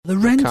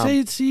Llorente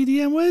at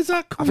CDM, where's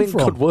that come from? I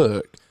think it could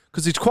work.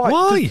 Because he's quite.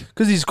 Why?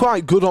 Because he's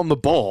quite good on the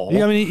ball.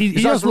 Yeah, I mean,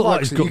 he does look like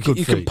he's got good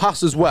feet. You can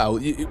pass as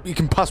well. You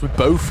can pass with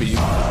both feet.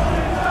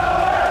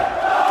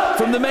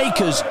 From the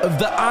makers of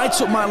the I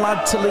Took My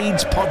Lad to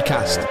Leeds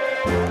podcast.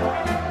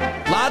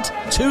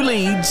 Lad to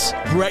Leeds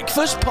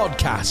Breakfast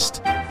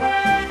Podcast.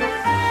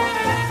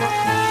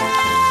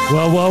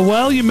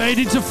 Well, you made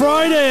it to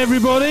Friday,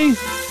 everybody.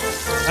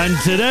 And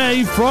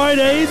today,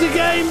 Friday, is a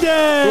game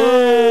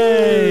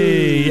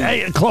day.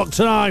 8 o'clock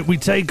tonight, we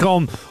take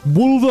on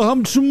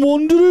Wolverhampton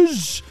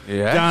Wanderers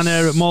down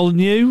there at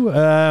Molineux.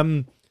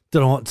 Don't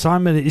know what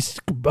time it is.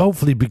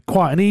 Hopefully, be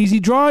quite an easy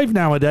drive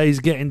nowadays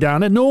getting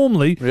down there.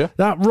 Normally,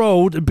 that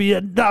road would be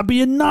that'd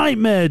be a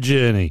nightmare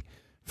journey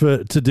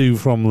to do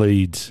from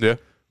Leeds. Yeah.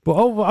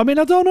 But, I mean,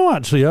 I don't know,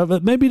 actually.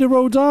 Maybe the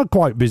roads are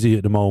quite busy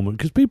at the moment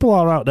because people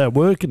are out there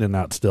working in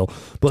that still.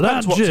 But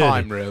Depends what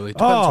time, really.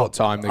 Depends what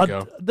time they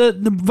go.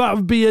 That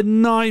would be a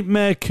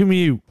nightmare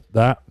commute,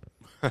 that,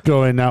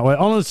 going that way.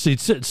 Honestly,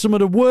 some of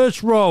the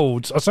worst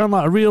roads. I sound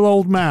like a real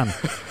old man.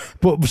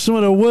 But some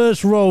of the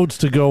worst roads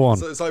to go on.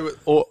 So it's like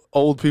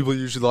old people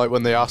usually like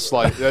when they ask,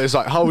 like, it's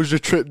like, how was your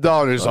trip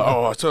down? And it's like,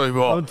 I tell you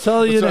what. I'll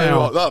tell you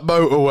now. That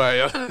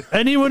motorway.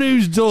 Anyone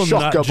who's done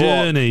that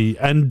journey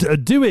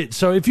and do it.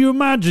 So if you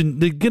imagine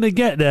they're going to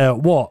get there,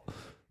 what?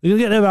 They're going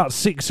to get there about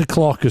 6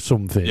 o'clock or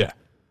something. Yeah.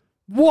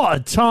 What a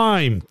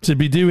time to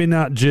be doing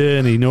that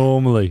journey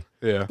normally.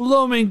 Yeah.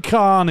 Blooming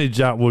carnage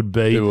that would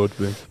be. It would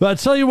be. But I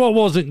tell you what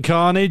wasn't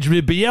carnage,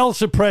 the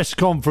Bielsa press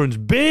conference.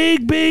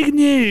 Big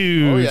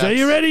news. Oh, yes. Are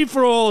you ready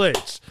for all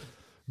this?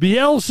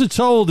 Bielsa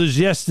told us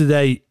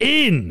yesterday,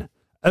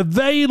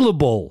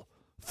 available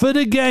for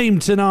the game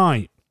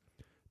tonight.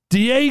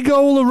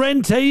 Diego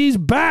Llorente is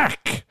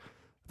back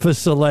for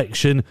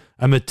selection,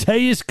 and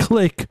Matthias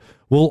Klick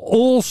will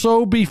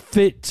also be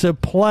fit to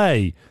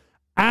play.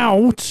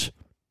 Out,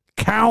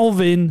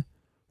 Calvin,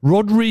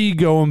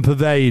 Rodrigo and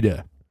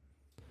Poveda.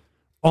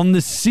 On the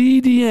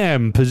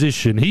CDM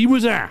position, he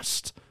was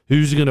asked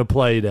who's going to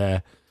play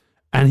there,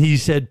 and he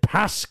said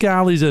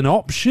Pascal is an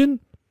option,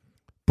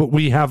 but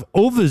we have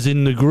others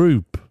in the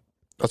group.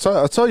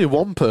 I'll tell you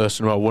one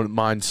person who I wouldn't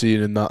mind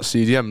seeing in that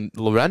CDM,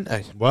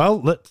 Llorente.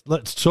 Well,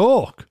 let's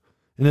talk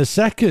in a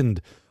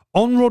second.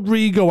 On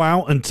Rodrigo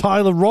out and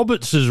Tyler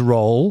Roberts'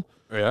 role,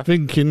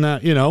 thinking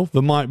that,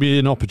 there might be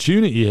an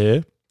opportunity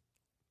here.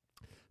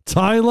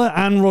 Tyler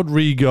and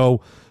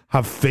Rodrigo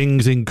have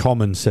things in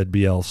common, said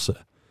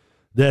Bielsa.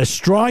 They're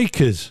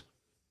strikers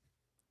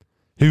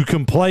who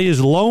can play as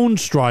lone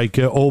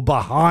striker or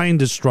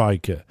behind a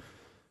striker.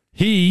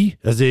 He,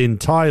 as in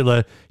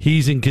Tyler,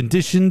 he's in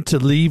condition to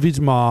leave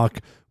his mark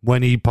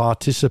when he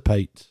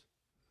participates.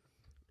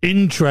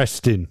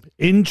 Interesting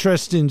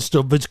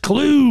stuff. There's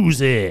clues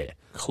here.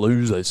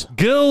 Clues.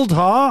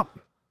 Gildhart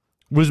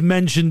was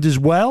mentioned as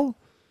well.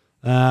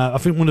 I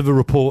think one of the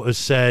reporters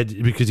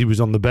said, because he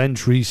was on the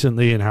bench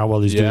recently and how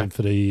well he's doing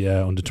for the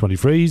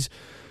under-23s,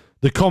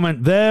 the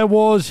comment there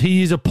was,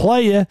 he is a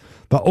player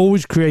that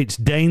always creates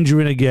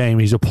danger in a game.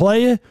 He's a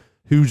player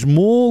who's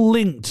more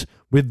linked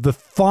with the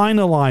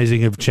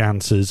finalising of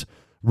chances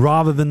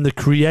rather than the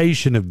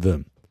creation of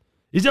them.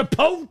 He's a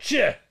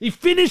poacher. He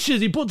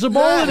finishes. He puts a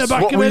ball in the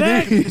back of the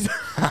net.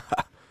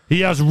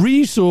 He has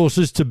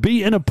resources to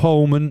beat an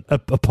opponent,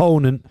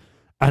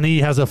 and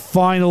he has a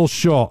final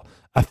shot,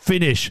 a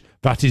finish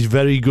that is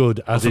very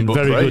good, as in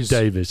very good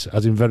Davis.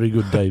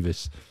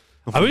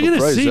 Are we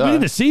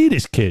going to see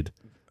this kid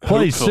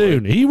play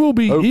soon? He will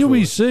be. Hopefully. He'll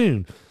be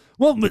soon.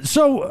 Well,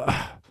 so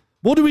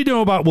what do we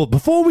know about? Well,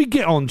 before we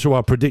get on to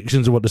our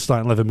predictions of what the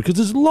starting 11, because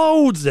there's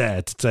loads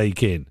there to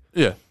take in.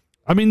 Yeah.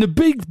 I mean, the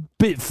big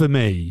bit for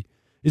me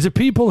is the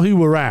people who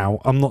were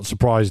out. I'm not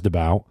surprised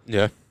about.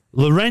 Yeah.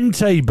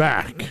 Llorente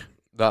back.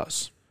 I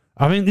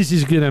think this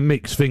is going to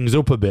mix things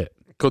up a bit.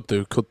 Could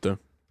do.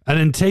 And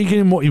then taking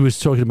in what he was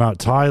talking about,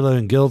 Tyler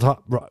and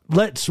Gildhart. Right,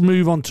 let's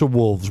move on to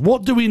Wolves.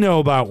 What do we know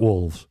about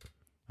Wolves?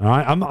 All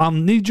right, I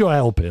need your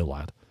help here,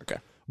 lad. Okay.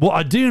 What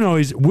I do know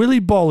is Willy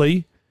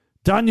Bolly,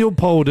 Daniel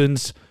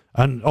Podence,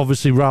 and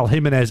obviously Raul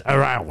Jimenez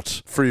are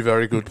out. 3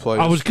 very good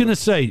players. I was going to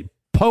say,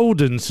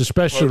 Podence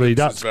especially,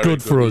 that's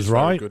good for us,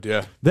 right? Good,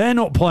 yeah. They're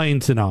not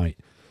playing tonight.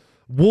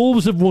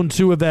 Wolves have won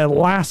 2 of their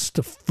last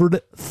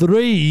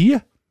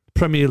 3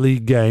 Premier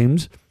League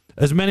games,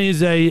 as many as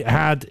they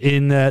had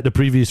in the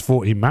previous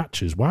 14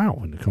 matches. Wow,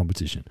 in the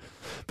competition.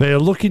 They are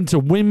looking to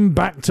win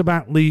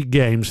back-to-back league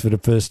games for the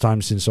first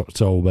time since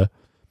October,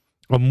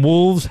 and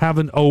Wolves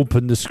haven't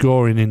opened the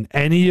scoring in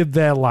any of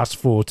their last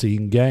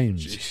 14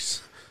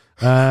 games.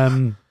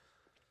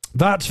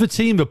 That's the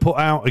team that put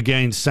out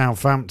against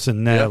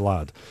Southampton there,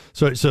 lad.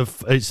 So it's a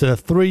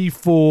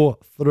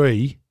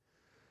 3-4-3,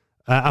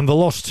 and they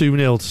lost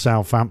 2-0 to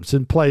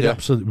Southampton. Played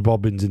absolutely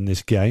bobbins in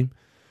this game.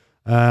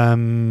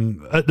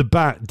 At the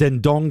back,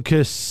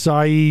 Dendoncker,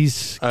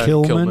 Saiz,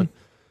 Kilman.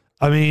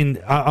 I mean,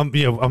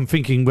 I'm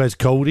thinking, where's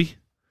Cody?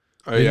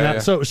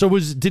 So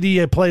did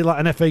he play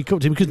like an FA Cup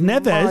team? Because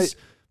Neves,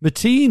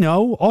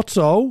 Martino,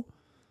 Otto,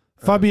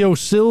 Fabio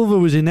Silva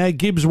was in there.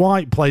 Gibbs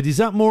White played. Is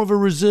that more of a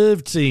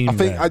reserve team? I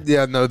think,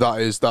 then?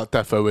 that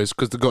defo is,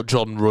 because they've got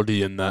John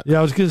Ruddy in there. Yeah,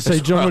 I was going to say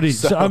John Ruddy.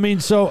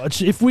 So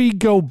If we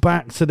go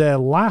back to their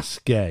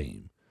last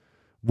game,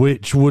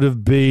 which would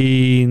have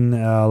been,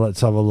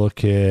 let's have a look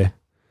here,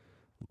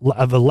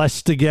 the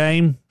Leicester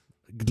game,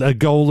 a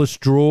goalless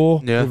draw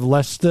with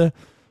Leicester.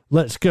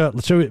 Let's go.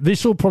 So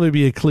this will probably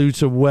be a clue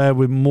to where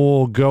we're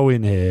more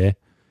going here.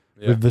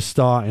 With the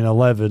starting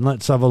 11.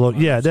 Let's have a look.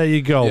 Yeah, there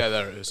you go. Yeah,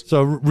 there it is.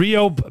 So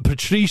Rio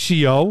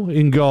Patricio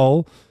in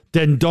goal.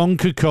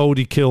 Dendonka,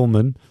 Cody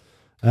Kilman.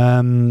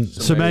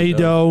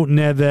 Semedo,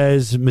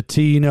 Neves,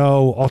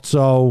 Martino,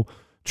 Otto,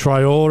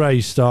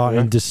 Traore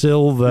starting. De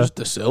Silva. Who's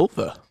De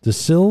Silva? De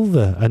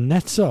Silva and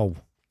Neto.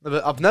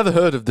 I've never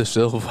heard of De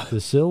Silva.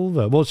 De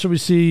Silva. Well, shall we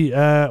see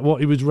what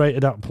he was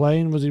rated at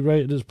playing? Was he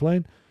rated as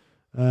playing?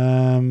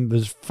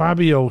 There's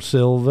Fabio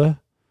Silva.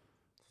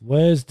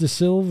 Where's De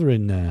Silva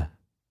in there?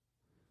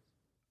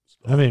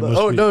 I mean,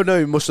 no,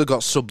 he must have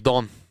got subbed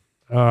on.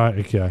 All right,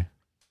 okay.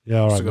 Yeah,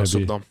 all right,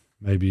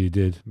 maybe he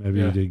did.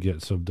 Maybe he did get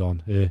subbed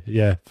on.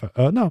 Yeah.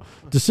 No,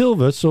 De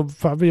Silva sub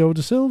Fabio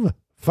De Silva.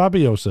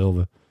 Fabio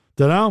Silva.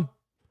 Don't know.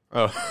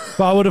 Oh.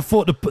 But I would have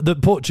thought the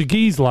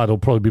Portuguese lad will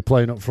probably be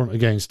playing up front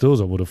against us,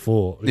 I would have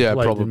thought. He played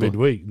probably. in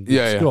midweek.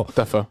 Yeah,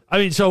 defo. I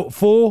mean, so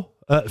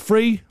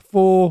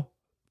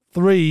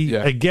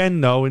 3-4-3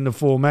 again, though, in the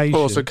formation.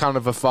 Also kind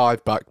of a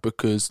 5-back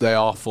because they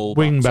are full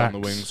wing backs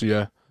on the wings,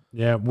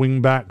 Yeah,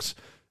 wing backs.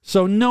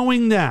 So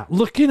knowing that,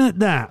 looking at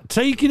that,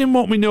 taking in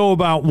what we know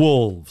about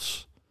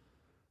Wolves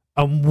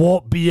and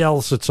what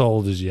Bielsa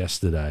told us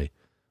yesterday,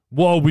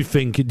 what are we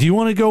thinking? Do you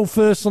want to go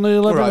first on the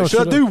 11? Right,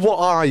 should I do what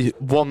I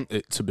want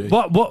it to be?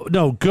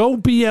 No, go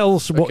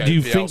Bielsa. What do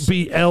you think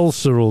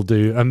Bielsa will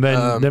do? And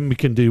then we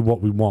can do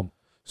what we want.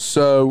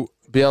 So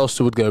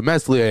Bielsa would go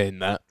Meslier in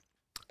that.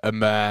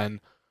 And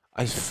then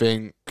I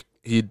think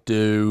he'd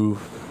do...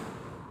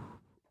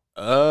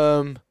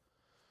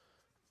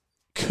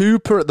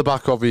 Cooper at the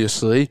back,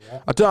 obviously.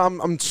 Yeah.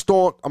 I'm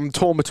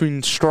torn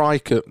between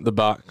striker at the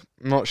back.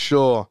 I'm not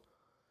sure.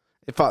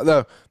 In fact,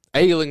 though,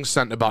 Ayling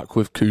centre back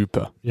with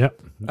Cooper.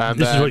 Yep.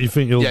 This is what you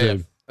think he'll do. Yeah.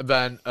 And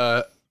then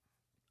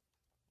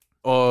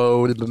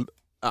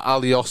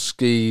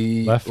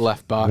Alioski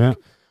left back. Yeah.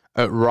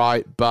 At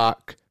right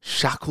back,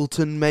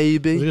 Shackleton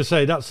maybe. I was going to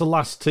say, that's the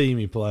last team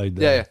he played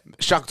there. Yeah.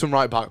 Shackleton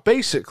right back.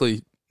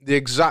 Basically, the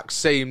exact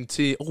same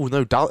team. Oh,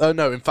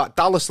 no. In fact,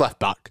 Dallas left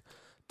back.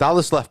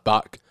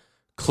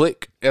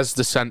 Click as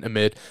the centre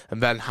mid,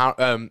 and then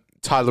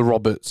Tyler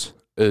Roberts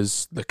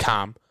as the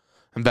cam,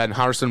 and then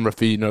Harrison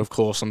Rafino, of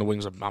course, on the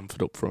wings, and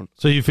Manford up front.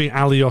 So you think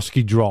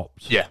Alioski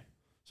dropped? Yeah.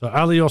 So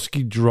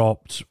Alioski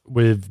dropped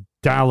with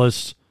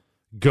Dallas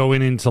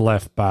going into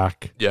left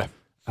back. Yeah.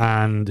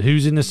 And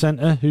who's in the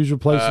centre? Who's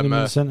replacing him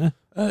in the centre?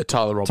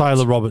 Tyler Roberts.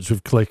 Tyler Roberts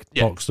with Click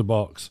box to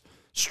box.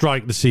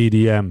 Strike the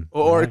CDM.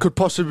 Or it could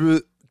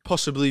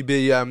possibly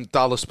be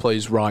Dallas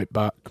plays right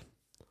back.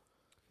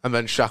 And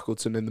then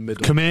Shackleton in the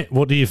middle. Commit.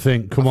 What do you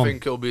think? Come on. I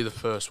think it'll be the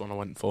first one I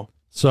went for.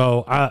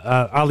 So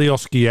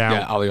Alioski out.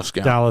 Yeah, Alioski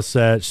out. Dallas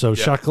so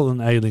Shackleton,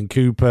 Ayling,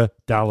 Cooper,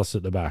 Dallas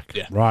at the back.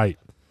 Yeah. Right.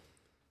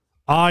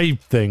 I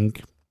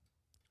think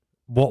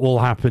what will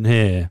happen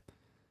here,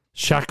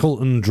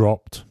 Shackleton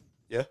dropped.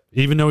 Yeah.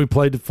 Even though he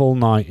played the full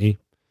 90.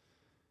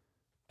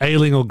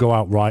 Ayling will go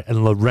out right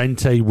and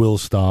Llorente will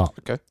start.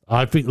 Okay.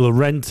 I think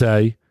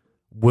Llorente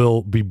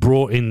will be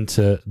brought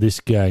into this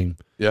game.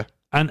 Yeah.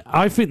 And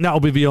I think that'll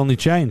be the only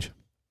change.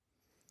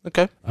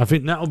 Okay. I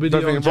think that'll be the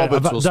only change.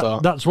 Roberts will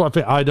start. That's what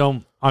I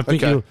think. I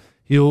think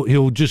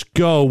he'll just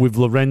go with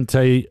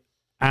Llorente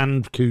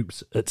and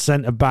Coops at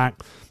centre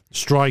back,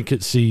 strike at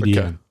CDM.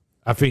 Okay.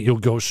 I think he'll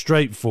go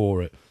straight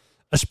for it.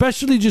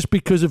 Especially just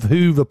because of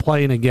who they're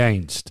playing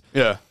against.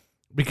 Yeah.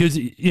 Because,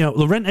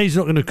 Llorente's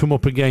not going to come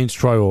up against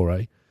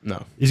Traore.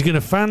 No. He's going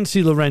to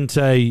fancy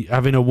Llorente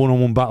having a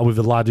one-on-one battle with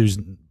a lad who's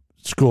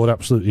scored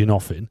absolutely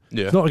nothing.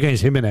 Yeah. It's not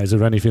against Jimenez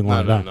or anything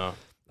like that. No.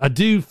 I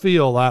do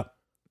feel that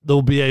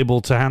they'll be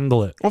able to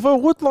handle it. Although I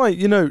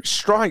would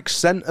strike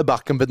centre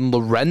back and then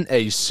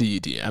Llorente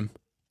CDM.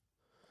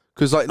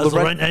 Because Has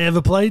Llorente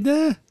ever played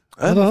there?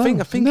 I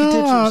think he did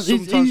sometimes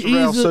for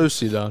Real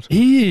Sociedad.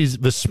 He is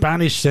the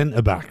Spanish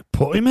centre back.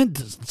 Put him in.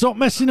 Stop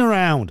messing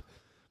around.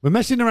 We're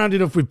messing around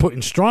enough with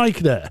putting strike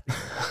there.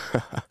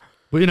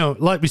 But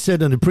like we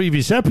said in the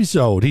previous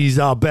episode, he's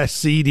our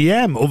best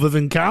CDM other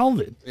than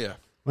Calvin. Yeah.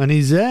 When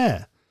he's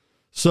there.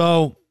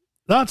 So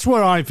that's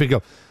where I think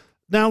of.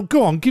 Now,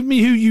 go on, give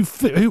me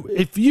who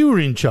if you were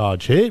in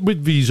charge here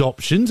with these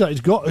options that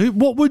he's got,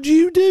 what would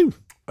you do?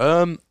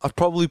 I'd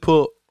probably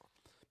put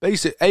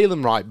basic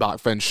Ayling right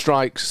back, then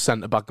strikes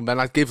centre back, and then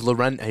I'd give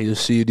Llorente a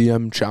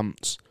CDM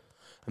chance.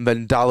 And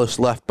then Dallas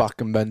left back,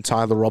 and then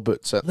Tyler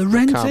Roberts at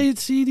Llorente at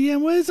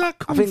CDM? Where's that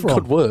come from? I think it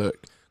could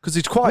work. Because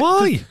he's quite.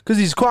 Why? Because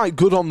he's quite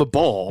good on the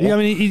ball. Yeah, I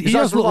mean, he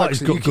does look like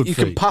he's got good feet.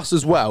 He can pass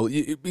as well.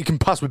 He can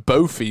pass with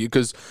both feet.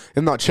 Because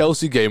in that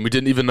Chelsea game, we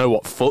didn't even know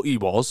what foot he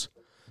was.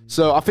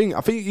 So I think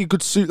he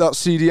could suit that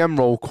CDM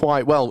role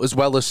quite well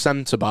as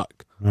centre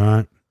back.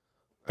 Right.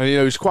 And,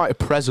 he's quite a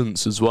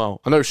presence as well.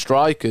 I know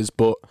strikers,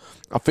 but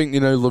I think,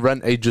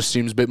 Llorente just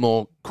seems a bit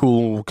more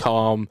cool,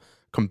 calm,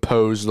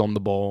 composed on the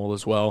ball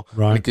as well.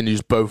 Right. And he can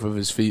use both of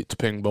his feet to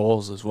ping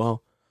balls as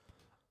well.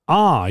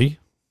 I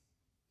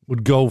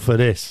would go for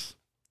this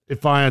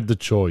if I had the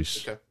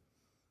choice. Okay.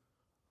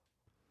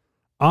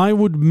 I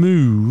would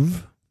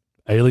move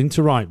Ayling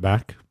to right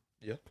back.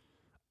 Yeah.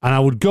 And I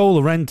would go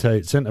Llorente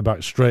at centre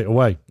back straight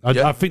away.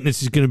 I think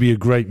this is going to be a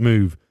great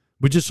move.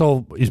 We just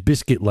saw his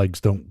biscuit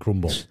legs don't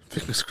crumble.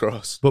 Fingers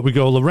crossed. But we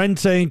go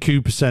Llorente and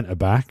Cooper centre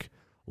back.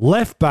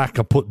 Left back,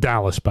 I put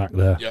Dallas back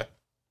there. Yeah.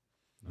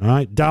 All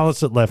right,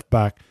 Dallas at left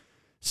back.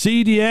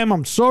 CDM,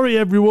 I'm sorry,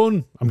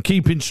 everyone. I'm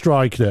keeping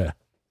Strike there.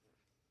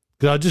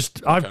 Because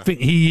I think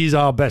he is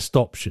our best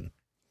option.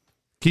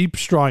 Keep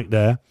Strike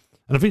there.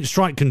 And I think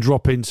Strike can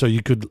drop in so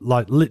you could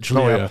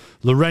literally have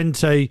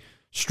Llorente,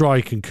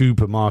 Strike and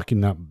Cooper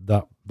marking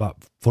that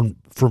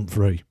front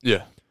three.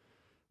 Yeah.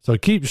 So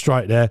keep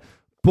Strike there.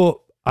 But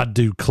I'd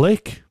do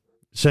Click,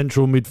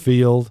 central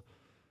midfield,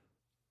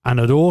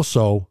 and I'd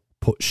also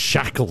put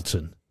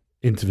Shackleton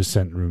into the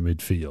centre of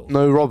midfield.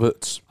 No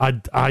Roberts.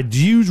 I'd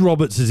use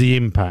Roberts as the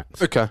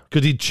impact. Okay.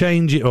 Because he'd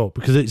change it up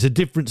because it's a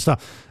different style.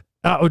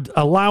 That would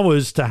allow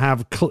us to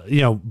have,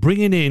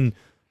 bringing in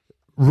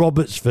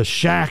Roberts for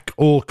Shaq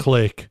or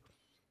Click.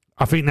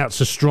 I think that's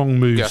a strong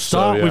move. Guess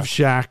Start with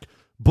Shaq,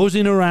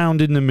 buzzing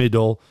around in the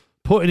middle,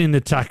 putting in the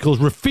tackles,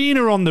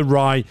 Rafinha on the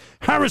right,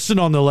 Harrison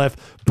on the left,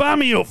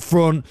 Bammy up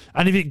front,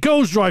 and if it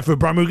goes dry for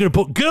Bammy, we're going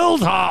to put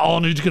Goldhart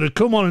on, who's going to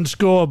come on and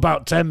score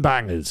about 10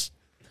 bangers.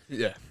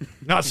 Yeah.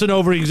 That's an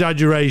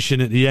over-exaggeration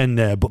at the end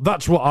there, but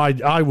that's what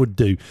I would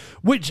do,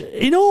 which,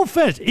 in all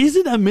fairness,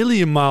 isn't a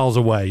million miles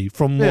away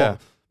from what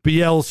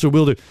Bielsa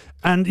will do.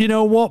 And you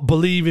know what?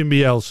 Believe in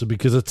Bielsa,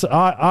 because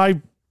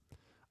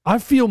I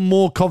feel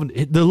more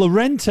confident. The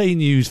Llorente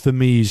news for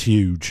me is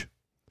huge.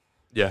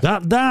 Yeah.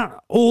 That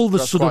all of a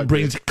sudden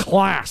brings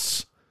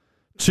class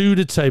to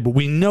the table.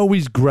 We know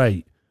he's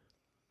great.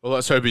 Well,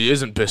 let's hope he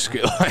isn't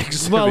biscuit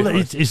legs. Well,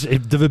 it's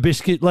the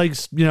biscuit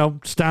legs,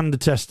 stand the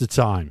test of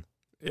time.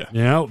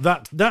 Yeah.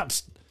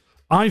 That's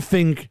I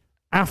think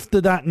after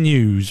that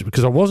news,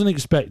 because I wasn't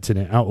expecting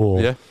it at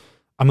all,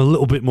 I'm a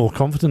little bit more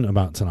confident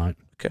about tonight.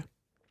 Okay.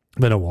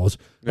 Than I was.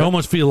 I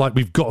almost feel like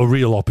we've got a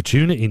real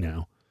opportunity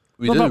now.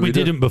 We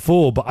didn't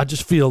before, but I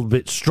just feel a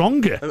bit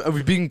stronger. And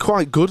we've been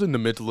quite good in the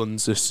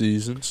Midlands this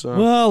season. So.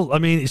 Well, I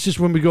mean, it's just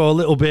when we go a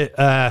little bit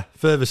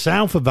further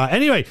south of that.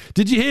 Anyway,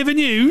 did you hear the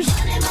news?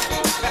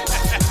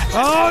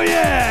 Oh,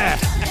 yeah.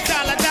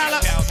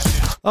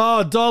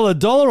 Oh,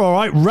 dollar, all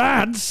right.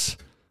 Rads,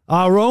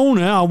 our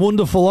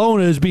wonderful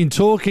owner, has been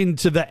talking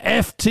to the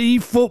FT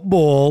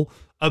Football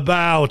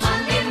about...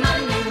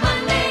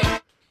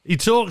 He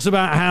talks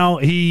about how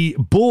he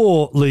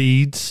bought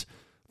Leeds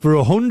for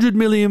 £100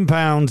 million in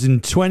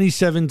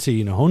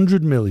 2017.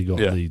 100 million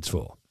got Leeds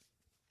for.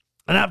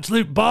 An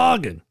absolute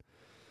bargain.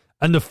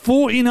 And the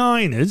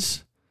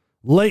 49ers,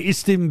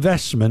 latest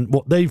investment,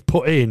 what they've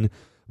put in,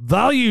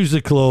 values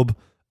the club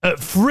at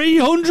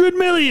 $300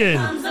 million.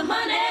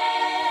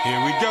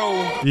 Here we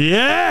go.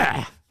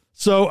 Yeah.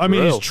 So, I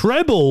mean, he's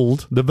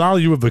trebled the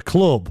value of the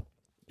club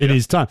in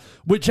his time,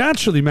 which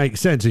actually makes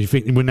sense if you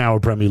think we're now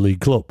a Premier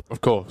League club. Of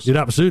course. You'd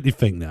absolutely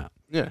think that.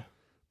 Yeah.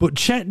 But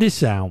check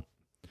this out.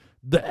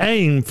 The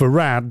aim for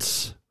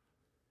Rads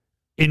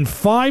in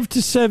 5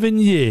 to 7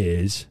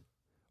 years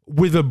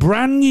with a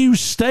brand new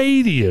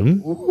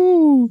stadium,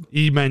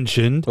 he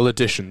mentioned. Well,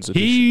 additions.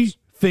 He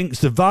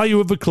thinks the value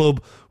of the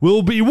club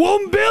will be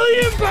 £1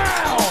 billion.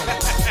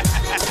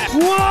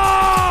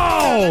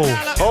 Whoa!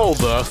 Hold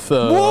the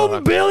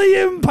 £1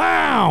 billion.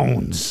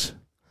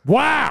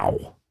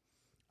 Wow.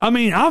 I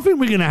mean, I think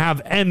we're going to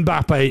have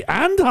Mbappe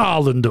and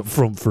Haaland up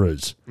front for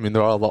us. I mean,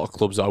 there are a lot of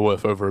clubs that are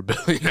worth over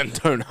 $1 billion and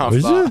don't have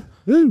Is that.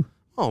 there? Who?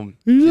 Oh,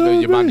 Who's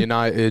your Man that?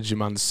 United, your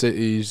Man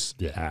Cities.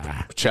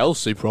 Yeah.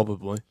 Chelsea,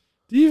 probably.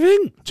 Do you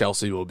think?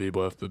 Chelsea will be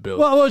worth $1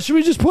 billion. Well, should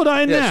we just put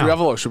that in now? Should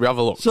we have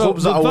a look? So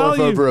Clubs that are worth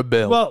over $1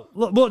 billion. Well,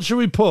 what should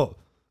we put?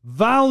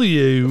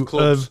 Value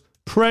of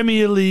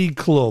Premier League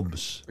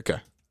clubs. Okay.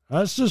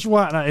 Let's just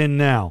whack that in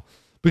now.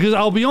 Because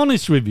I'll be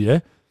honest with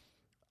you,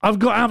 I've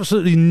got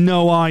absolutely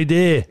no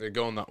idea. Yeah,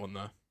 go on that one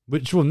there.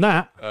 Which one?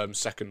 That?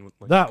 Second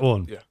one. That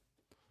one? Yeah.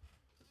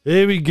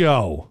 Here we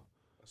go.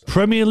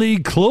 Premier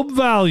League club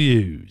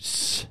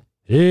values.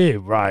 Here,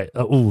 right.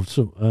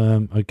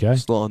 Okay.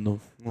 It's a lot enough.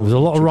 There's a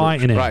lot of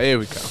writing in. Right, here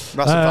we go. That's a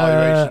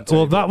valuation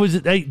table. Well, that was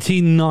at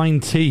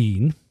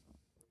 1819.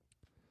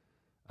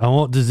 And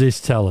what does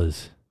this tell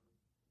us?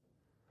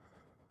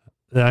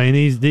 I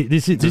mean,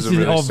 this is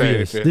really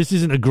obvious. say it, This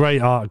isn't a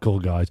great article,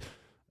 guys.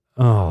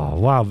 Oh,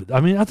 wow.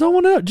 I mean, I don't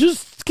want to...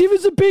 Just give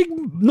us the big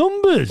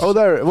numbers. Oh,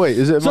 there. Wait,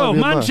 is it... So,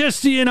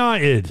 Manchester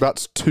United.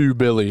 That's $2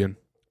 billion.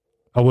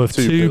 Oh, worth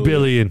 $2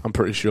 billion. I'm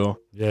pretty sure.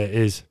 Yeah, it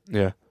is.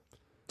 Yeah.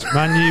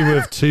 Man U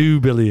worth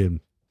 $2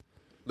 billion.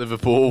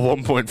 Liverpool,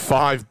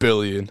 $1.5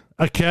 billion.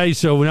 Okay,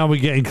 so now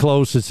we're getting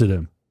closer to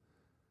them.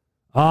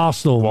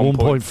 Arsenal,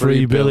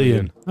 $1.3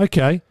 billion.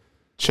 Okay.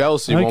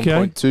 Chelsea,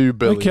 $1.2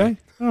 billion.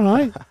 All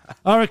right.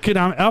 I reckon.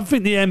 I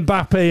think the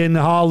Mbappe and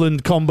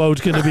Haaland combo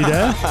is going to be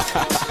there.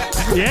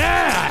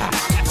 Yeah.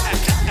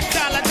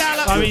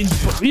 I mean,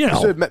 you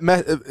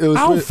know,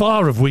 how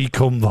far have we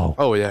come though?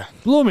 Oh yeah,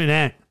 Blooming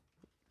heck.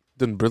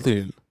 done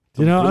brilliant.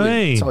 Do you know what I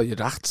mean? Tell you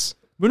that.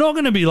 We're not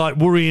going to be like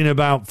worrying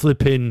about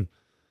flipping.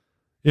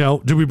 You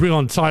know, do we bring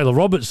on Tyler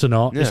Roberts or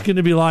not? Yeah. It's going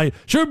to be like,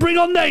 should we bring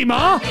on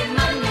Neymar?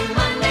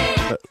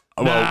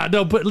 Nah,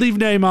 no, but leave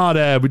Neymar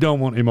there. We don't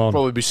want him on.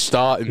 Probably be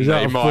starting He's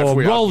out of Neymar if form.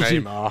 we had Rolls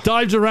Neymar.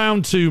 dives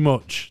around too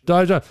much.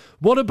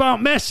 What about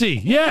Messi?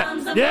 Yeah.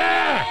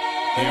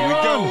 Here we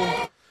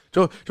go.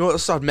 Do you know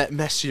what's sad?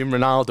 Messi and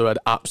Ronaldo had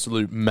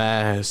absolute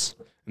mares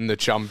in the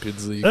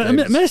Champions League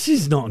games.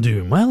 Messi's not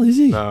doing well, is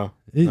he? No.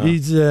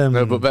 He's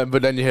No,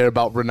 but then you hear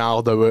about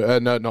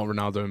Ronaldo, not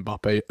Ronaldo and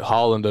Mbappe,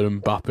 Haaland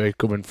and Mbappe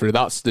coming through.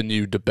 That's the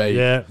new debate.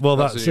 yeah. Well,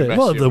 that's the new it.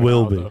 Well, Messi there and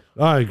will Ronaldo.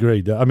 be. I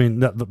agree. I mean,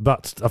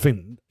 that's. I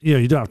think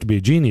you don't have to be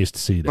a genius to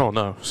see that. Oh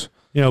no.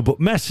 But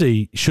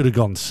Messi should have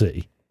gone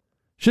C.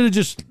 Should have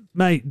just,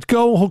 mate,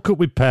 go hook up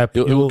with Pep.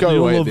 He'll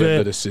go away at love the end it.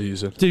 of the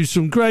season. Do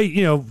some great,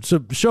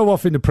 some show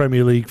off in the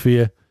Premier League for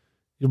you.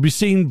 You'll be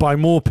seen by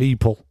more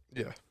people.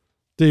 Yeah.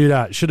 Do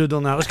that. Should have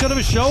done that. Let's go to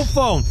the show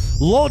phone.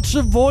 Lots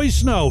of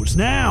voice notes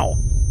now.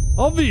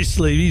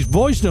 Obviously, these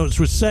voice notes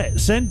were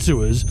sent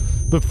to us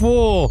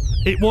before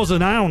it was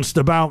announced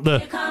about the.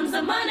 Here comes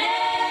the money.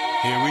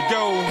 Here we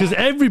go. Because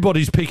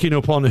everybody's picking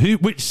up on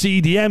which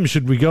CDM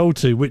should we go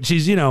to, which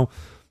is,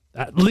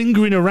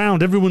 lingering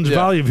around. Everyone's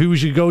value of who we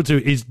should go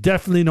to is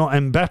definitely not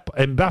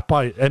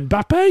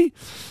Mbappe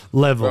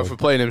level. Well, if we're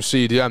playing him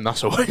CDM,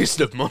 that's a waste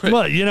of money.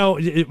 Well,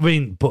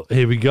 but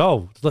here we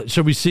go.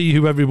 Shall we see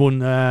who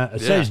everyone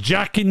says?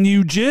 Jack in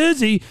New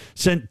Jersey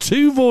sent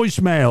 2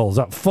 voicemails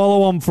that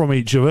follow on from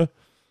each other.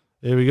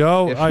 Here we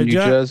go. Yes, Hi, New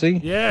Jack.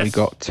 Jersey. Yes. We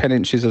got 10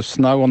 inches of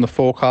snow on the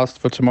forecast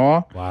for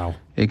tomorrow. Wow.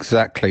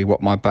 Exactly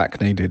what my back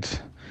needed.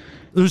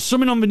 There was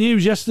something on the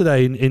news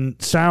yesterday in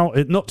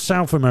not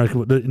South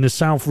America, but in the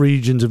South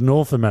regions of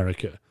North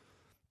America.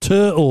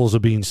 Turtles are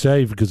being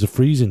saved because of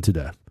freezing to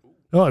death.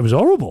 Oh, it was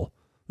horrible.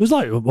 There's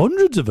like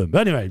hundreds of them.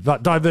 But anyway,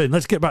 dive in.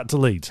 Let's get back to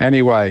Leeds.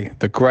 Anyway,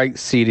 the great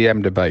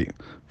CDM debate.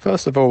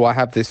 First of all, I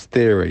have this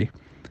theory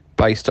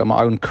based on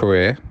my own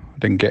career. I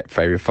didn't get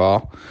very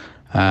far.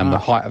 The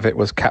height of it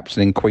was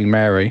captaining Queen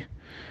Mary.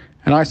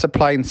 And I used to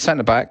play in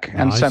centre-back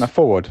and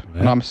centre-forward. Yeah.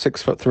 And I'm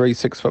 6'3",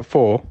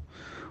 6'4".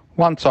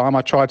 One time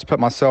I tried to put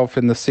myself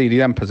in the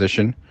CDM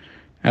position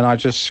and I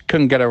just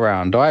couldn't get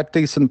around. I had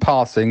decent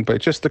passing,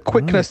 but just the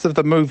quickness of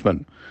the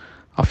movement.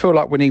 I feel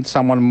like we need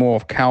someone more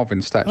of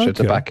Calvin's stature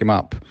to back him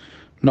up.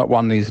 Not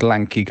one of these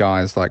lanky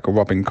guys like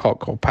Robin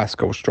Koch or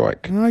Pascal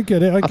Struijk. I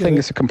get it. I think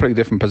it's a completely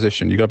different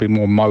position. You've got to be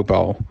more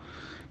mobile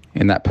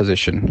in that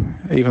position.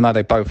 Even though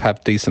they both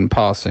have decent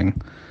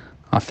passing,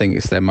 I think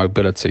it's their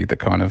mobility that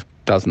kind of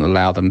doesn't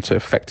allow them to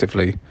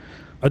effectively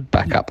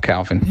back up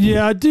Calvin.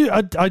 Yeah,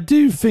 I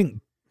do think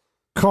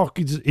Koch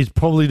is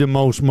probably the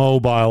most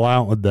mobile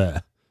out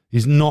there.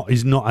 He's not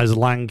as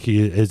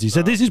lanky as he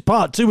said. This is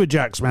part 2 of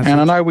Jack's message. And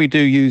I know we do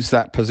use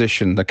that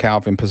position, the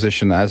Calvin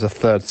position, as a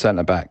third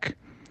centre-back.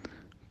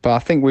 But I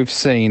think we've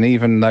seen,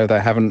 even though they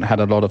haven't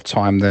had a lot of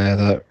time there,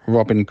 that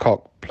Robin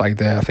Koch played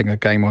there, I think, a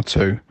game or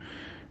 2.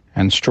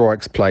 And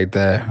Struijk's played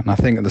there. And I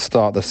think at the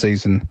start of the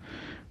season,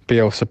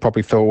 Bielsa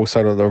probably thought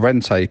also that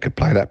Llorente could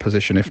play that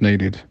position if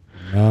needed.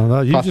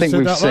 I think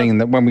we've seen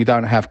that when we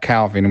don't have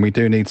Calvin, and we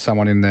do need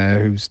someone in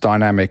there who's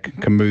dynamic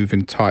and can move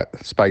in tight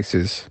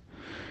spaces.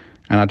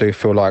 And I do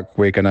feel like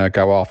we're going to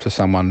go after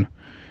someone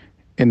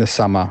in the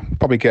summer,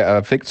 probably get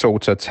a Victor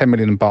Orta 10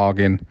 million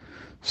bargain,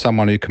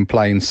 someone who can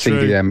play in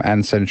CDM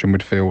and central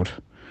midfield.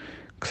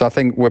 Because I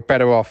think we're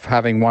better off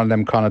having one of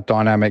them kind of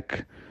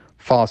dynamic,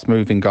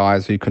 fast-moving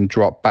guys who can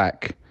drop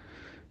back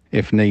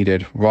if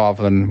needed,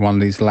 rather than one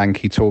of these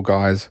lanky, tall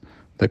guys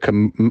that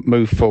can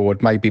move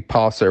forward, maybe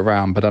pass it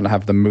around, but don't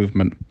have the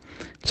movement.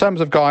 In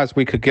terms of guys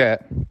we could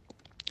get,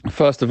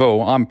 first of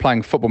all, I'm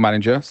playing Football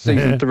Manager,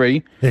 Season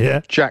 3. Yeah.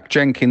 Jack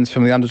Jenkins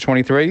from the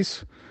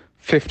under-23s,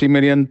 50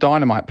 million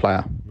dynamite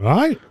player.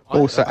 Right.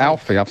 Also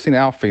Alfie. I've seen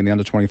Alfie in the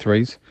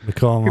under-23s.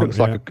 He looks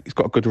like he's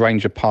got a good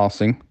range of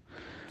passing.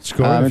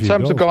 In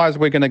terms of guys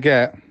we're going to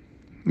get,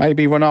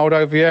 maybe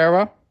Ronaldo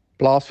Vieira,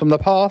 blast from the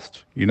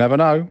past. You never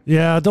know.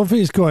 Yeah, I don't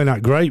think it's going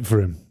that great for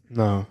him.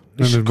 No.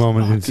 In the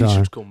moment in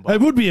time.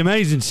 It would be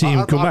amazing to see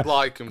him come back.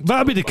 Like him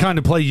That'd be the kind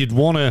of play you'd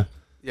want to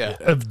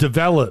have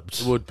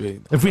developed. It would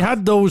be. If we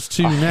had those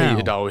two now. I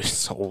hated how he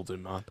sold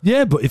him, man.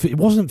 Yeah, but if it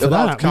wasn't for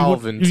that,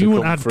 you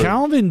wouldn't have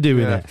Calvin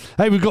doing it.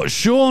 Hey, we've got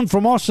Sean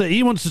from Ossett.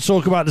 He wants to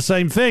talk about the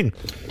same thing.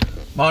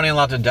 Morning,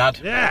 lad and dad.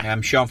 Yeah.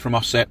 I'm Sean from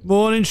Ossett.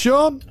 Morning,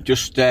 Sean.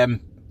 Just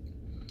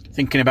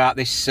thinking about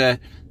this,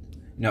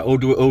 who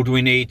do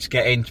we need to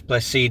get in to play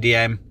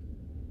CDM,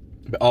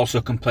 but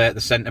also can play at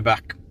the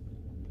centre-back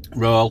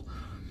role.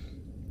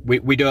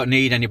 We don't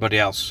need anybody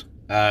else.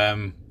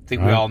 I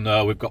think we all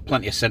know we've got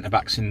plenty of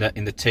centre-backs in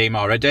the team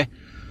already.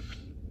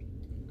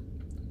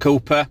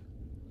 Cooper,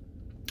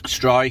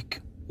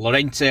 Struijk,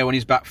 Llorente when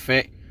he's back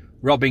fit,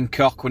 Robin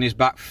Koch when he's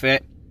back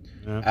fit,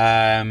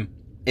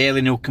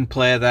 Ayling who can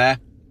play there.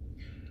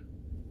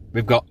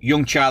 We've got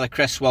young Charlie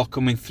Cresswell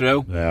coming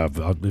through. Yeah,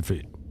 I'd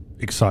be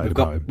excited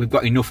about him. We've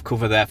got enough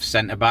cover there for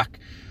centre-back.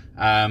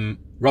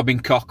 Robin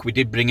Koch, we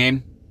did bring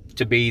him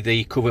to be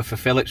the cover for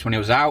Phillips when he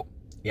was out.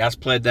 He has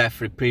played there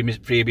for a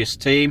previous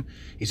team.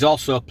 He's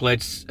also played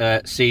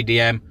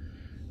CDM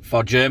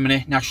for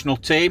Germany national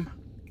team.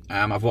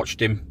 I've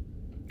watched a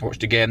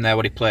game there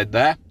where he played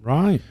there.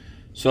 Right.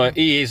 So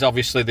he is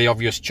obviously the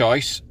obvious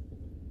choice.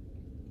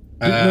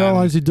 Didn't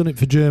realise he'd done it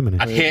for Germany.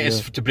 I'd hate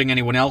us to bring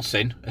anyone else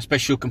in,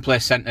 especially who can play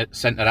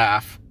centre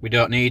half. We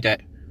don't need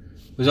it.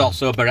 There's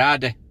also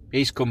Berardi.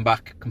 He's come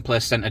back, can play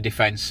centre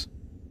defence.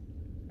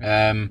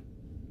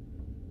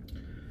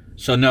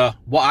 So no,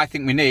 what I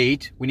think we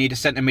need a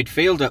centre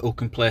midfielder who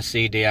can play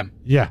CDM.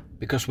 Yeah.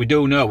 Because we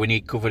do know we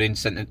need cover in the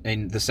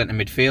centre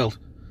midfield.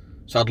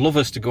 So I'd love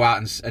us to go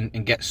out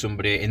and get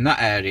somebody in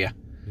that area.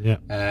 Yeah.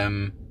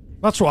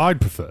 That's what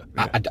I'd prefer.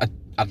 Yeah.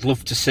 I'd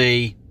love to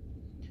see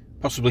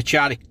possibly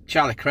Charlie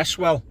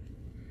Cresswell.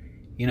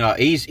 You know,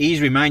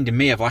 he's reminding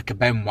me of like a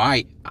Ben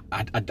White.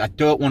 I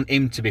don't want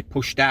him to be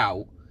pushed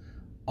out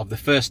of the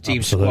first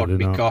team squad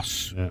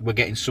because we're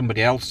getting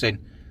somebody else in.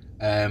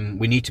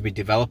 We need to be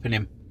developing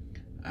him.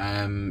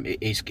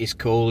 He's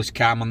cool, he's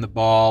calm on the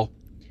ball.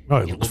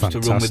 Oh, he loves to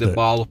run with the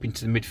ball up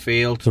into the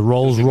midfield. It's a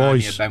Rolls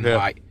Royce. Ben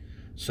White.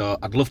 So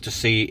I'd love to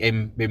see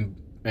him being,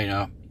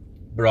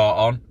 brought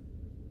on.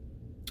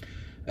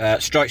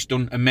 Strike's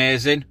done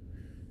amazing,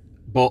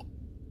 but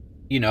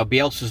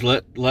Bielsa's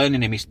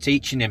learning him. He's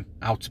teaching him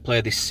how to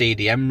play this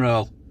CDM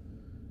role.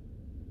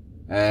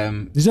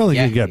 He's only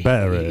going to get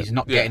better at it. He's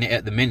not getting it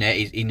at the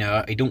minute. He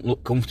don't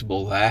look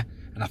comfortable there,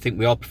 and I think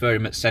we all prefer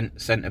him at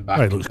centre back.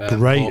 Oh, he looks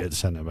great at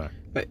centre back.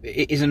 But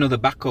it is another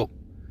backup,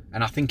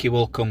 and I think he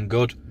will come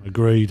good.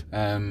 Agreed.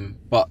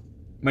 But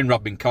when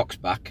Robin Koch's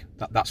back,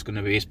 that's going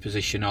to be his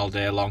position all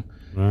day long,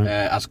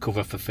 as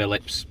cover for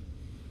Phillips.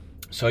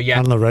 So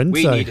yeah,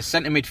 we need a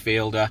centre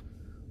midfielder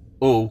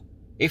who,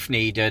 if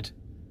needed,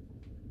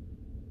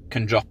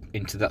 can drop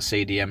into that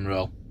CDM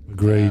role.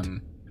 Agreed.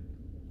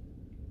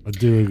 I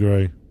do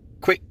agree.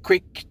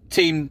 Quick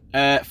team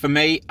for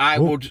me. I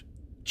would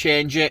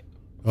change it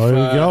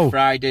for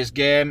Friday's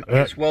game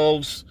against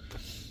Wolves.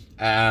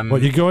 What are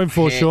you going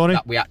for, Shawnee?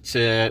 We had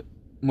to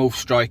move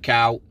Struijk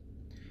out,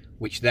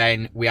 which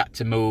then we had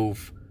to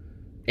move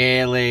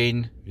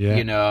Ayling,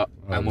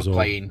 and we're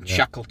playing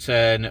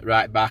Shackleton at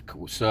right back.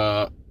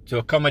 So to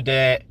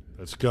accommodate...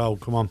 Let's go,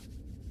 come on.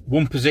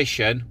 One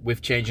position,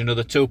 we've changed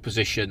another 2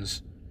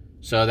 positions.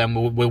 So then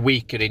we're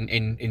weaker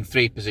in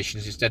 3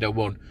 positions instead of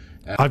 1.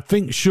 I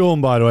think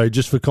Sean, by the way,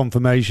 just for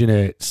confirmation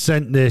here,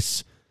 sent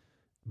this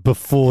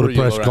before the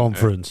press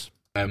conference.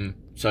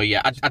 So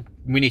yeah,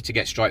 we need to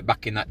get Struijk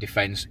back in that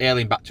defence.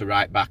 Ayling back to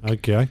right back.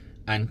 Okay.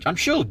 And I'm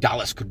sure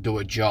Dallas could do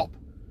a job.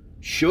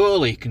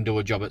 Surely he can do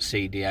a job at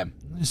CDM.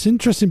 It's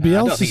interesting. Bielsa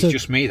I don't think it's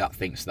just me that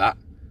thinks that.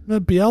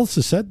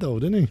 Bielsa said though,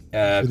 didn't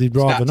he? He'd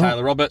rather not.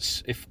 Tyler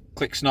Roberts if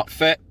Click's not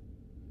fit,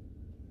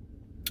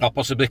 or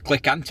possibly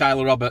Click and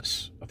Tyler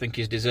Roberts. I think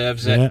he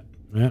deserves it.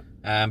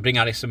 Yeah. Bring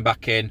Addison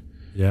back in.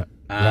 Yeah.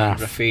 And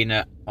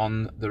Rafinha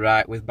on the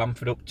right with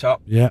Bamford up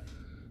top. Yeah.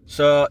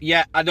 So,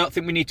 yeah, I don't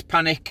think we need to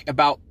panic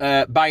about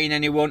buying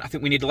anyone. I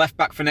think we need a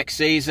left-back for next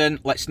season.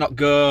 Let's not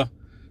go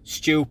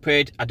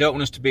stupid. I don't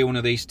want us to be one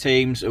of these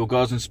teams who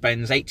goes and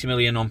spends 80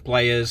 million on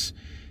players.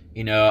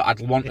 I'd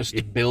want us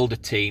to build a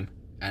team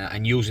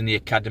and using the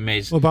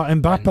academies. What about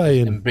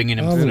Mbappe? And bringing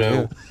them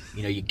through.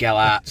 Yeah. Your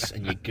Gellarts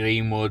and your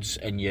Greenwoods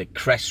and your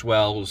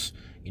Cresswells.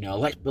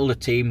 Let's build a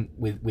team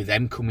with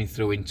them coming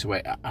through into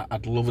it.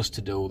 I'd love us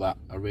to do that.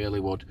 I really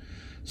would.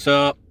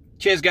 So,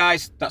 cheers,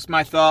 guys. That's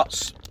my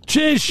thoughts.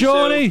 Cheers,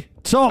 Shawnee.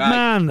 Top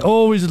man.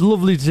 Always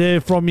lovely to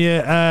hear from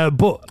you.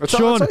 But I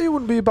tell you, it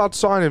wouldn't be a bad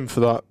signing for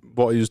that,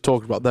 what he was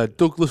talking about there.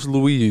 Douglas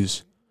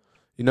Luiz.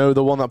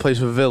 The one that plays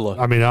for Villa.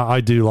 I mean,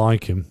 I do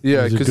like him.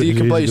 Yeah, because he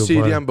can play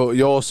CDM, but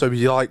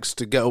he likes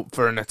to get up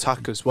for an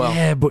attack as well.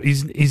 Yeah, but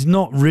he's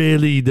not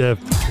really the...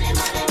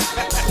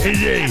 Is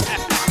he?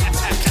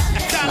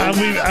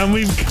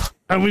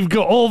 And we've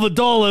got all the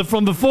dollar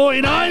from the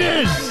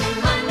 49ers.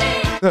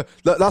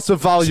 That's a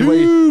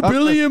valuation. £2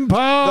 billion.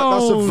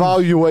 That's a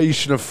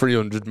valuation of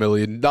 300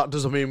 million. That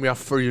doesn't mean we have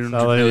 300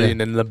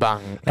 million in the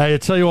bank. Hey, I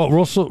tell you what,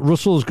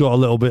 Russell's got a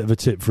little bit of a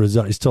tip for us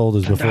that he's told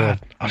us before. Dad,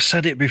 I've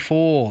said it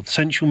before.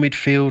 Central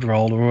midfield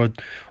role or an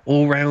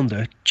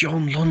all-rounder,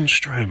 John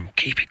Lundstrom.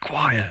 Keep it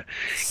quiet.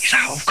 He's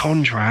out of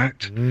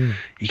contract.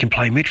 He can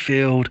play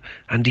midfield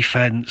and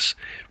defence.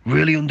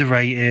 Really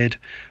underrated.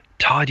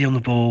 Tidy on the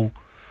ball.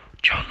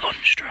 John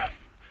Lundstrom.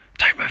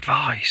 Take my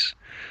advice.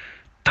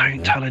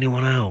 Don't tell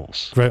anyone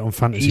else. Great on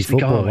fantasy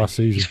football last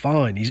season. He's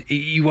fine.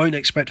 You won't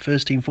expect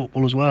first-team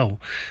football as well.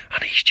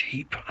 And he's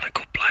cheap and a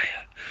good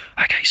player.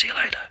 Okay, see you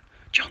later.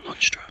 John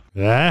Lundstrom.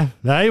 Yeah.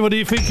 Hey, what do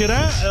you think of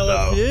that?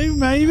 LFU,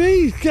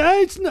 maybe?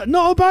 Okay, it's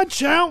not a bad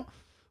shout.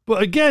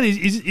 But again,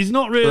 he's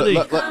not really...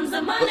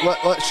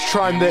 Let's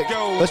try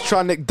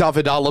and nick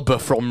David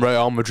Alaba from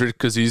Real Madrid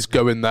because he's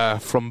going there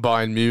from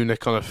Bayern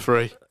Munich on a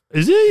free.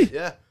 Is he?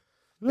 Yeah.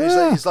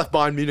 He's left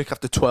Bayern Munich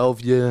after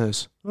 12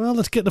 years. Well,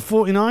 let's get the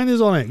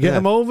 49ers on it. Get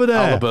them over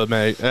there. Alaba,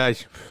 mate. Hey,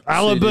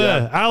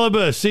 Alaba,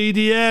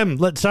 CDM.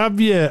 Let's have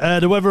you.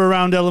 The weather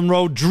around Ellen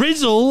Road.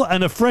 Drizzle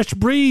and a fresh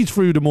breeze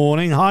through the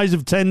morning. Highs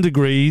of 10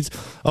 degrees.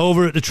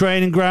 Over at the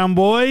training ground,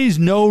 boys.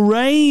 No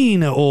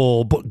rain at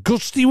all, but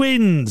gusty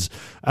winds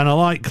and a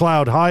light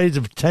cloud. Highs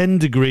of 10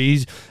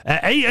 degrees.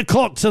 At 8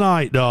 o'clock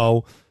tonight,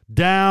 though,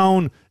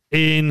 down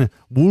in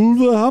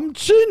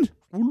Wolverhampton.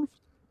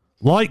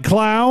 Light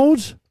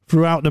clouds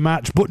throughout the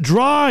match, but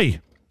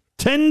dry.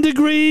 10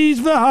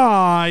 degrees the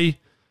high.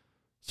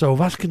 So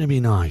that's going to be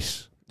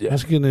nice. Yeah.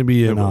 That's going to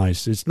be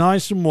nice. It's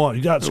nice and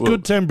what? That's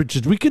good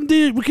temperatures. We can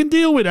deal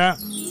with that.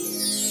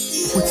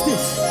 What's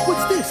this?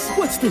 What's this?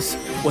 What's this?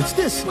 What's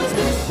this? What's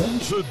this?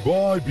 Sponsored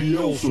by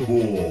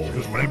Beelzebul.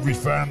 Because when every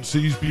fan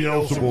sees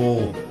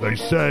Beelzebul, they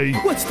say,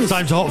 what's this?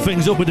 Time to hot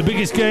things up with the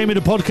biggest game in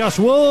the podcast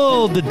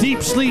world. The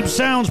Deep Sleep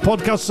Sounds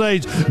podcast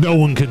says, no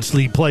one can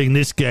sleep playing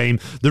this game.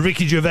 The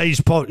Ricky Gervais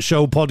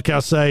Show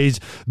podcast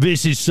says,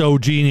 this is so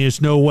genius,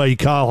 no way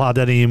Carl had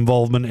any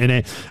involvement in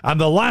it.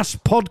 And the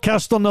last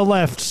podcast on the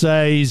left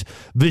says,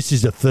 this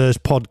is the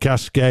first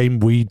podcast game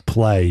we'd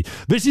play.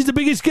 This is the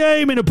biggest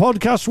game in the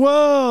podcast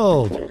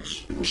world.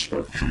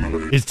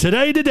 Is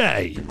today the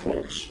day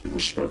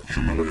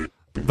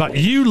that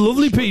you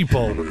lovely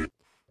people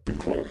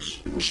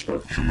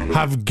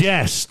have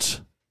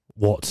guessed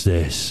what's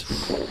this?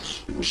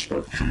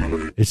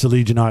 It's a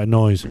Leeds United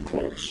noise.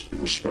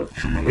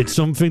 It's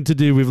something to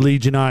do with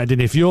Leeds United,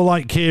 and if you're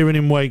like Kieran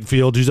in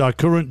Wakefield, who's our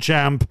current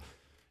champ,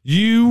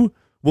 you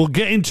will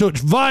get in touch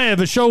via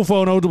the show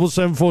phone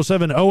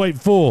 07747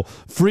 084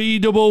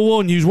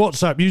 311. Use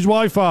WhatsApp, use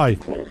Wi-Fi.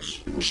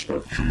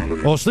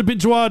 Or slip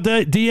into our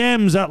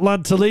DMs at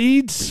Lad to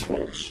Leeds.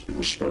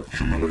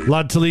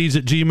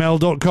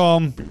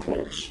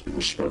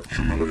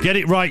 ladtoleeds@gmail.com. Get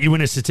it right, you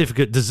win a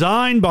certificate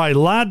designed by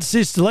Lad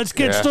Sister. Let's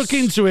get stuck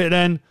into it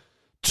then.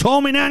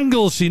 Tom in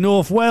Anglesey,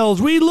 North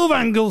Wales. We love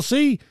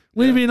Anglesey.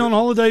 We've been on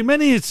holiday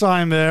many a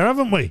time there,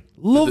 haven't we?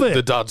 Love it.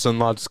 The dads and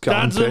lads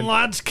camping. Dads and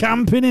lads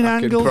camping in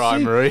Anglesey.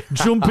 Primary.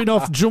 jumping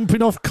off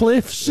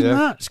cliffs and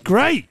that. It's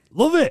great.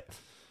 Love it.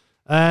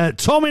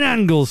 Tom in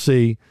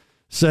Anglesey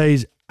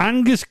says,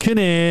 Angus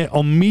Kinnear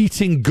on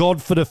meeting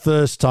God for the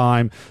first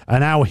time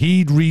and how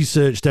he'd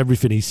researched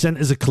everything. He sent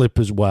us a clip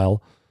as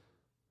well.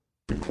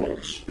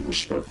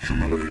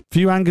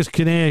 Few Angus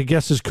Kinnear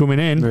guesses coming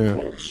in. Yeah.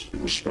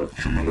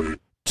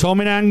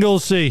 Tom in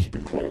Anglesey.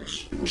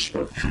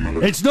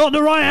 It's not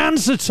the right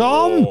answer,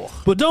 Tom. Oh.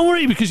 But don't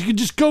worry, because you can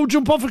just go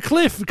jump off a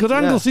cliff, because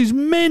Anglesey's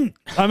mint.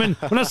 I mean,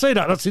 when I say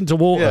that, that's into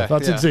water.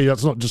 That's in sea.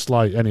 That's not just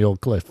like any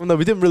old cliff. Well, no,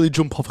 we didn't really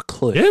jump off a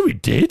cliff. Yeah, we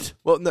did.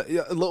 Well, no,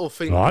 a little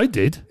thing. I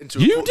did.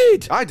 You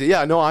did. I did,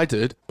 yeah, no, I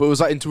did. But it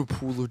was like into a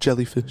pool of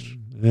jellyfish.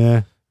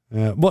 Yeah.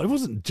 Well, it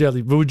wasn't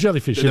jelly. There were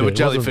jellyfish in it. There were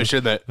jellyfish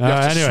in it. You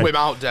have to swim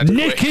out dead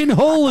Nick quick. in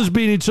Hull has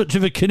been in touch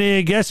with a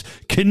Kinnear guest.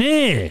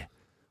 Kinnear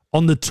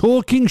on the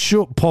Talking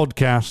Shut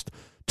podcast,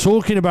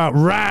 talking about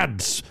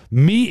Rads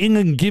meeting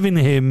and giving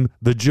him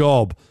the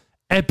job.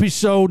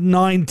 Episode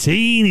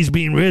 19. He's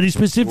been really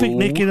specific,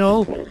 Nick in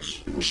Hull.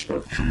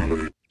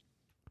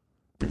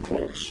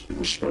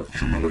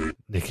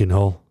 Nick in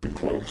Hull.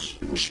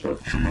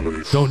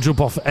 Don't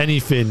jump off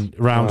anything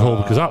around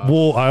Hull, because that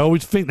water, I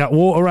always think that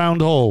water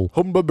around Hull,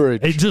 Humber Bridge,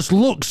 it just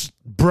looks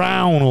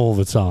brown all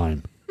the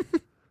time.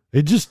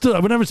 It just,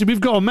 whenever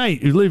we've got a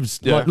mate who lives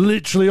like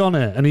literally on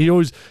it, and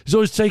he's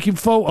always taking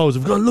photos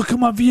of, look at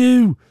my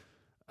view.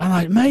 I'm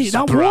like, mate,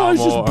 that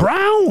water's just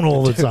brown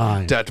all the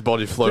time. Dead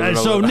body floating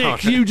So, over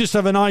Nick, you just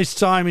have a nice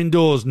time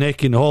indoors,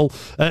 Nick in Hull.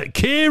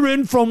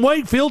 Kieran from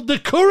Wakefield, the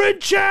current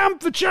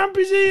champ. The champ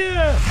is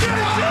here.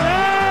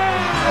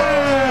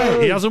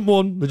 Yay! He hasn't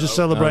won. We're just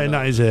celebrating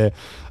that he's here.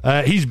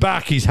 He's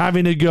back. He's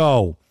having a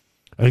go.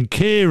 And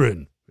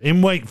Kieran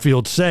in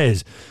Wakefield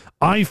says,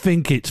 I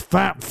think it's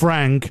Fat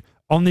Frank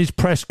on his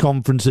press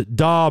conference at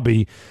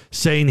Derby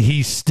saying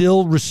he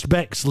still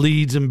respects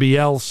Leeds and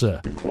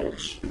Bielsa.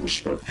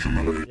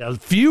 A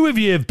few of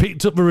you have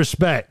picked up the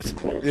respect.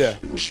 Yeah.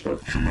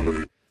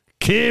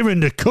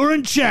 Kieran, the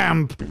current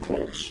champ,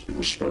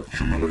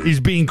 he's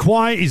been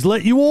quiet. He's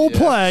let you all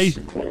play.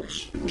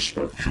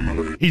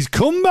 He's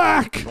come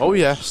back. Oh,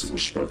 yes.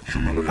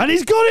 And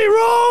he's got it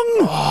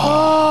wrong.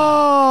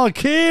 Oh,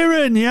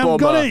 Kieran, you haven't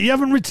got it. You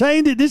haven't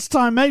retained it this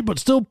time, mate, but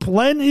still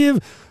plenty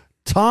of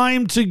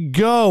time to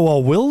go,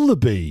 or will there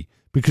be?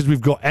 Because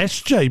we've got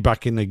SJ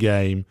back in the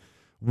game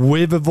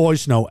with a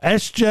voice note.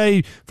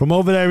 SJ from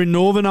over there in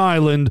Northern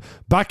Ireland,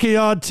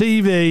 Backyard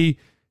TV,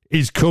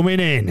 is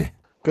coming in.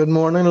 Good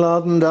morning,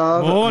 lad and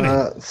dad.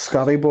 Morning.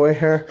 Scotty boy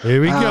here.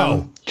 Here we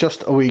go.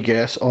 Just a wee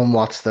guess on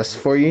what's this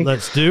for you.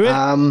 Let's do it.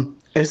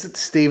 Is it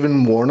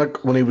Stephen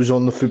Warnock when he was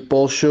on the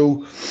football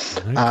show?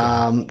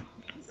 Okay.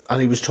 And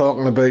he was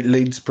talking about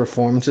Leeds'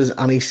 performances,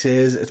 and he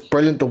says it's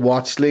brilliant to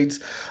watch Leeds.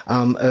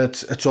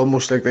 It's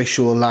almost like they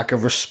show a lack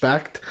of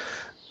respect.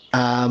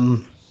 I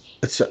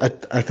think it's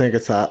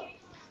that.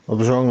 I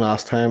was wrong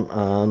last time,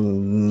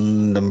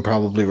 and I'm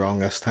probably wrong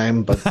this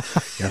time, but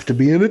you have to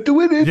be in it to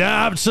win it.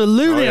 Yeah,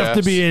 absolutely have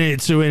to be in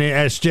it to win it,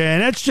 SJ.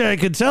 And SJ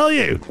can tell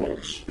you.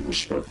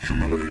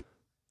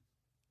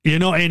 You're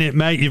not in it,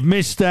 mate. You've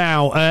missed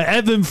out.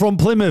 Evan from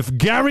Plymouth.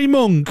 Gary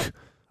Monk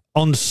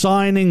on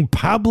signing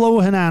Pablo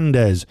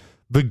Hernandez.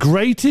 The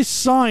greatest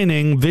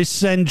signing this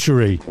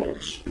century.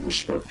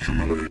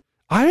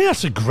 I think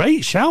that's a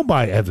great shout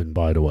by Evan,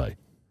 by the way.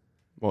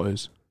 What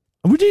is?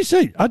 Would you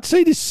say? I'd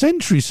say this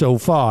century so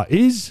far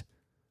is.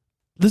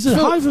 There's a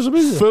high for some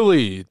reason. For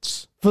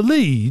Leeds. For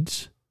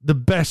Leeds, the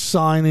best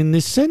signing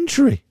this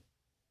century.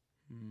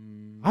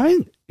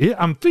 I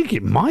think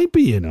it might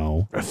be,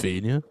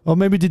 Rafinha. Or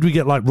maybe did we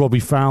get like Robbie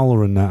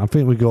Fowler and that? I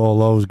think we got all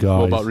those guys.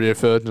 What about Rio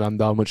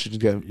Ferdinand? How much did you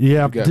get him?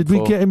 Yeah, did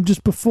we get him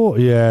just before?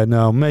 Yeah,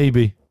 no,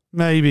 maybe.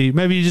 Maybe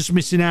you're just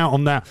missing out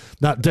on that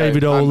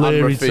David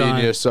O'Leary and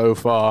Rafinha time. so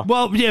far.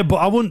 Well, yeah, but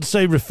I wouldn't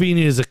say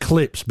Rafinha's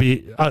eclipsed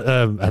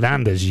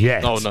Hernandez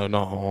yet. Oh,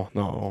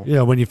 no.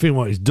 Yeah, when you think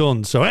what he's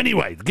done. So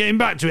anyway, getting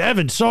back to it,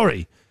 Evan,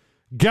 sorry.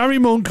 Gary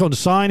Monk on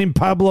signing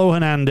Pablo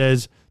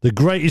Hernandez, the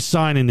greatest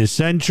signing this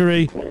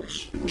century.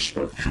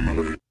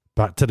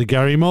 Back to the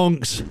Gary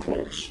Monks.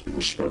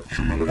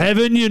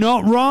 Evan, you're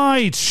not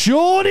right.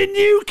 Sean in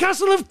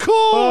Newcastle, of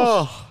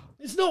course.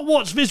 It's not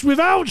What's This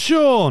Without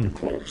Sean.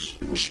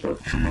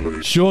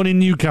 Sean in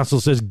Newcastle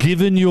says,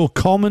 given your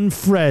common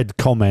thread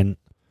comment,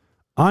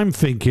 I'm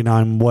thinking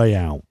I'm way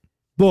out.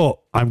 But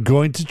I'm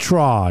going to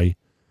try.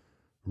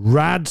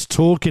 Rad's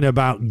talking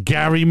about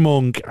Gary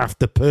Monk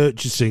after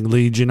purchasing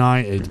Leeds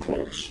United.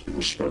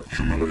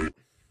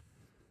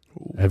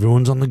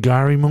 Everyone's on the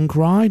Gary Monk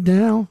ride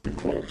now.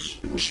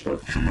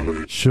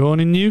 Sean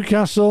in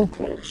Newcastle.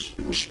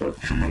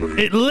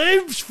 It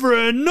lives for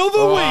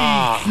another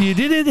week. You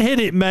didn't hit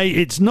it, mate.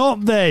 It's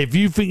not there. If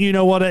you think you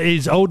know what it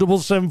is,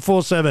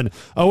 07747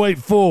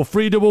 084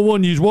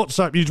 311. Use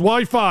WhatsApp. Use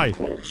Wi-Fi.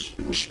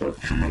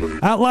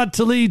 At Lad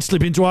to Leeds.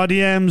 Slip into our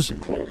DMs.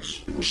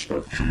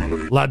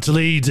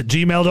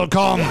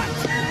 ladtoleeds@gmail.com.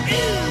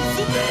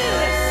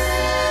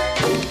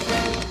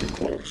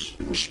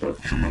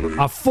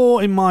 I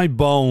thought in my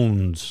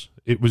bones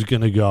it was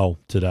going to go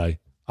today.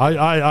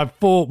 I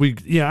thought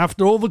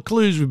after all the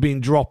clues we've been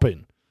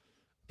dropping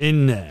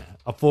in there,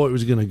 I thought it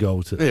was going to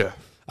go today. Yeah.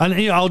 And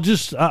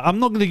I'm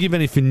not going to give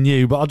anything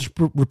new, but I'll just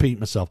repeat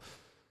myself.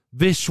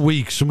 This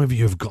week, some of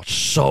you have got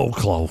so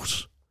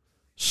close.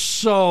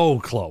 So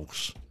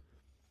close.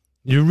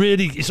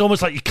 It's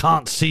almost like you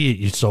can't see it.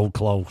 You're so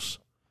close.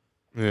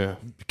 Yeah.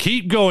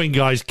 Keep going,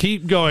 guys.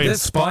 Keep going. The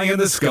Spy in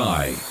the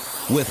Sky.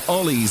 With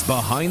Ollie's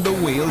behind the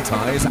wheel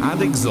tyres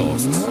and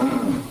exhausts.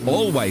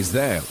 Always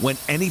there when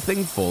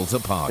anything falls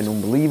apart.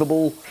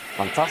 Unbelievable,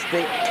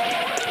 fantastic.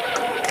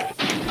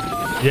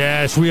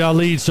 Yes, we are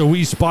Leeds, so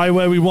we spy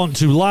where we want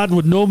to. Lad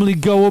would normally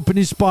go up in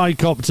his spy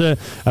copter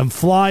and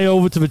fly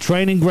over to the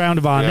training ground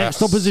of our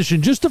next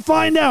opposition just to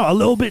find out a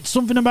little bit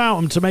something about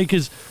them to make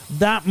us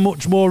that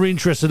much more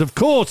interested. Of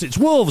course, it's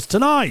Wolves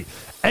tonight,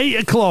 8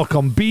 o'clock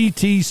on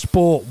BT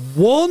Sport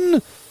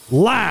 1.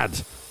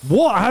 Lad,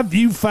 what have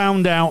you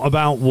found out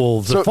about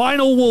Wolves? The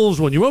final Wolves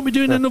one. You won't be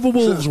doing another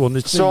Wolves one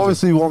this season. So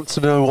obviously want to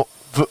know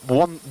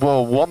what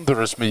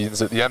Wanderers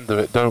means at the end of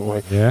it, don't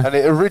we? Yeah. And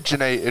it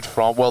originated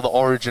from, the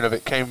origin of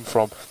it came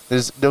from,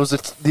 there was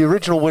the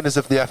original winners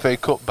of the FA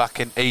Cup back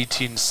in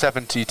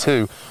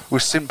 1872 were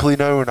simply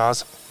known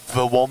as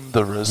the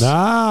Wanderers.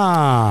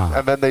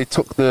 And then they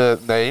took the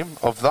name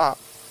of that,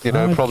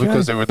 probably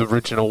because they were the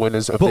original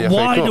winners of the FA Cup. But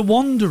why the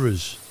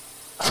Wanderers?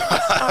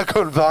 I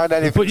couldn't find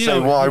anything to say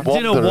why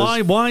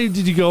Wanderers. Why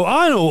did you go,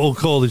 I know what we'll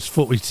call this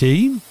footy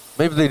team?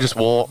 Maybe they just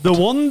walked. The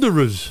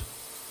Wanderers.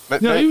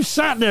 You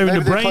sat there in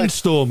the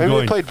brainstorm maybe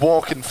going... they played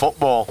walking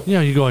football.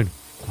 Yeah, you're going,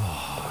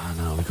 I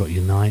know, we've got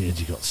United,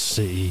 you've got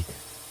City,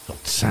 you've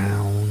got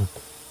Town.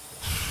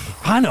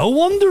 I know,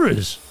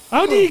 Wanderers.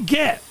 How do you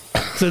get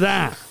to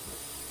that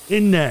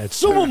in there?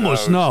 Someone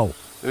must know.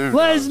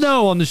 Let us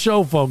know on the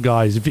show phone,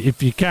 guys,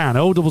 if you can.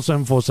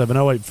 07747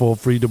 084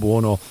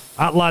 311 or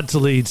at Lad to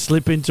Leeds.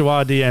 Slip into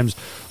our DMs.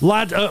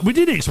 Lad, we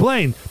did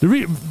explain.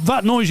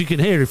 That noise you can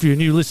hear if you're a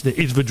new listener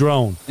is the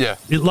drone. Yeah.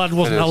 Lad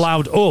wasn't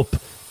allowed up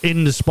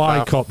in the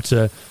spy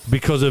copter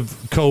because of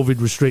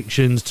COVID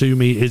restrictions, 2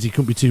 meters. He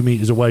couldn't be 2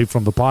 meters away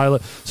from the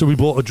pilot. So we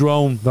bought a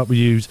drone that we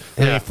use.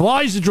 And he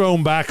flies the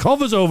drone back,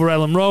 hovers over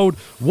Ellen Road.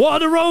 What are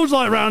the roads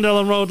like around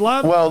Ellen Road,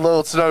 lad? Well,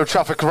 little to no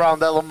traffic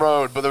around Ellen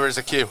Road, but there is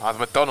a queue at the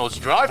McDonald's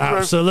drive-thru.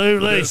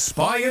 Absolutely. The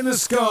Spy in the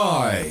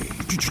Sky.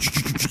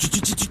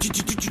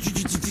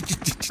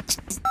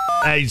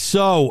 Hey,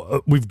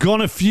 so we've gone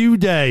a few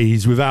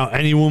days without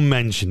anyone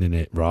mentioning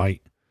it,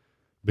 right?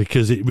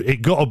 Because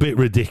it got a bit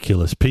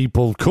ridiculous.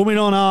 People coming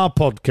on our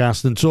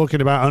podcast and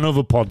talking about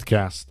another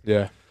podcast.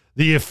 Yeah.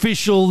 The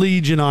official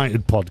Leeds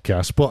United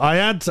podcast. But I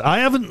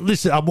haven't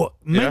listened. I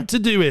meant to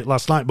do it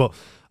last night, but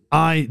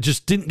I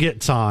just didn't get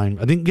time.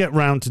 I didn't get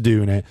round to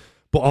doing it.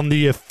 But on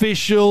the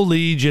official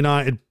Leeds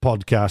United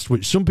podcast,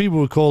 which some people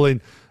were calling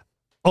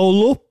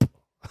Olup,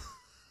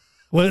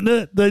 weren't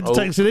they? They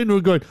texted in and were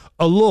going,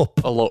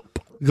 Olup.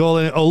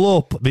 calling it All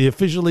Up, the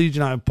official Leeds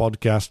United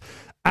podcast.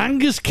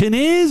 Angus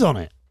Kinnear's on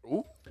it.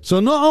 Ooh. So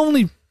not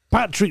only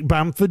Patrick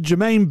Bamford,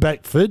 Jermaine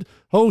Beckford,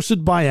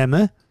 hosted by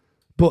Emma,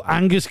 but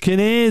Angus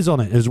Kinnear's on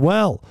it as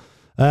well.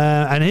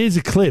 And here's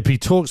a clip he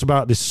talks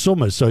about this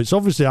summer. So it's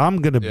obviously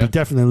I'm going to be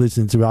definitely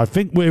listening to it. I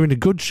think we're in a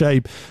good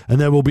shape and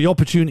there will be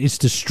opportunities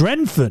to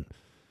strengthen.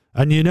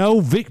 And you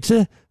know,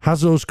 Victor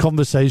has those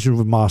conversations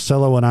with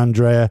Marcelo and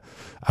Andrea,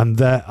 and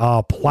there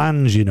are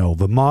plans, you know.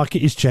 The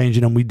market is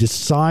changing, and we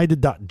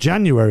decided that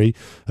January,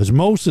 as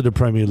most of the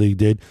Premier League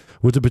did,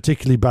 was a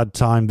particularly bad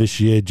time this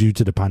year due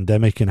to the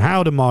pandemic and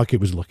how the market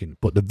was looking.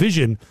 But the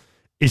vision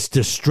is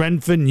to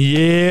strengthen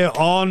year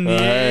on year.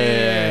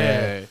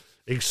 Hey.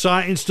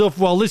 Exciting stuff.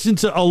 Well, listen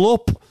to All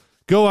Up.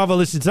 Go have a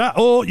listen to that.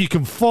 Or you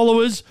can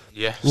follow us.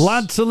 Yes.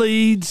 Lad to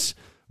Leeds.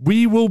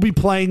 We will be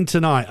playing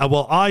tonight.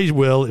 Well, I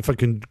will. If I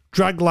can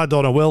drag Lad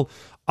on, I will.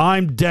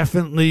 I'm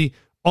definitely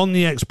on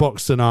the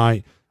Xbox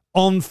tonight,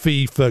 on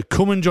FIFA.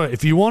 Come and join.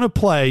 If you want to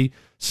play,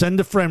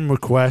 send a friend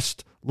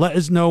request. Let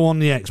us know on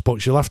the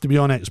Xbox. You'll have to be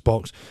on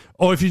Xbox.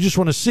 Or if you just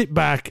want to sit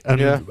back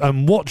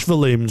and watch the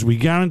limbs, we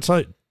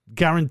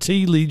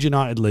guarantee Leeds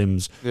United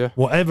limbs. Yeah.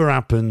 Whatever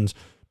happens,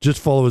 just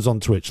follow us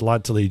on Twitch,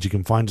 Lad to Leeds. You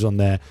can find us on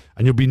there,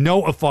 and you'll be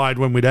notified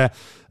when we're there.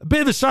 A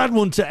bit of a sad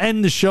one to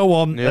end the show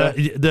on. Yeah.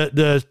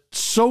 The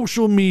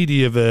social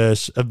media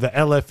verse of the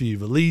LFU,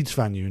 the Leeds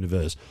fan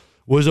universe,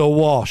 was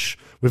awash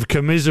with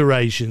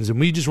commiserations, and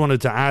we just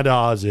wanted to add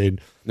ours in.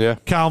 Yeah.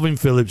 Calvin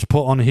Phillips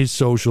put on his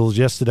socials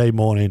yesterday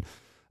morning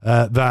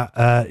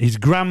that his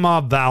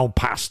grandma Val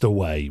passed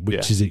away,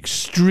 which is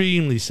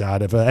extremely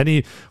sad.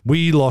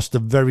 We lost a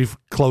very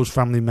close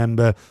family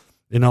member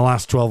in the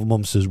last 12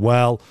 months as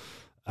well.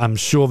 I'm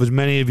sure there's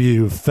many of you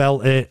who have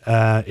felt it.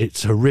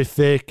 It's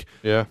horrific.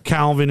 Yeah.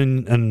 Calvin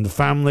and the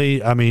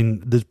family, I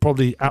mean, there's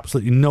probably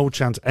absolutely no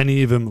chance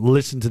any of them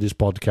listen to this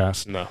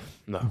podcast. No.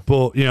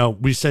 But, you know,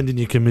 we're sending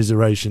you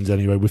commiserations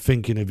anyway. We're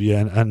thinking of you.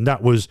 And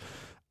that was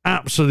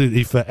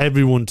absolutely for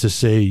everyone to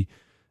see.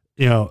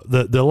 You know,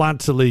 the Lad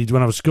to Leeds,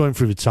 when I was going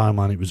through the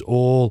timeline, it was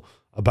all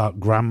about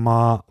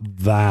Grandma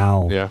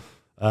Val. Yeah.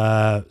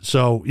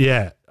 So,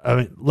 yeah, I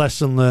mean,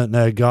 lesson learned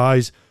there,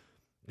 guys.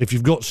 If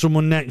you've got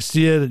someone next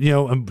to you, you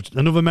know,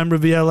 another member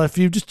of the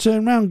LFU, just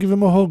turn around, give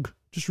them a hug.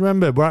 Just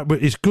remember, right,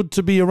 but it's good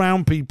to be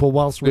around people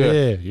whilst we're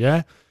here,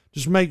 yeah?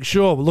 Just make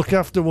sure, look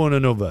after one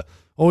another.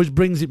 Always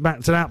brings it back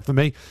to that for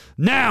me.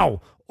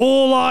 Now,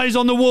 all eyes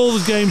on the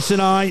Wolves game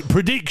tonight.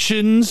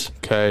 Predictions.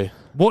 Okay.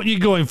 What are you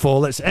going for?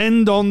 Let's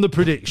end on the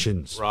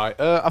predictions. Right.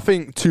 I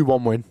think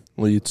 2-1 win,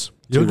 Leeds.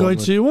 You're going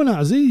 2-1,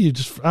 Azzy? You're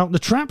just out the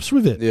traps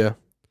with it. Yeah.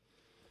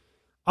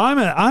 I'm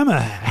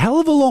a hell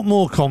of a lot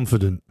more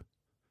confident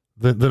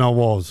than I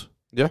was.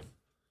 Yeah.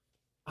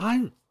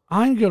 I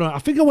think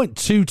I went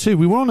 2-2.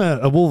 We were on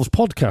a Wolves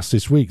podcast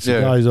this week, so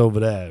guys over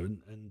there,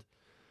 and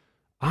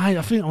I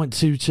think I went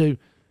 2-2.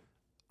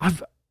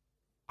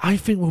 I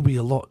think we'll be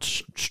a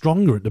lot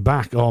stronger at the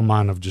back. Oh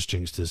man, I've just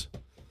jinxed us.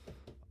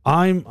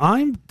 I'm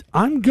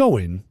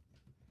going.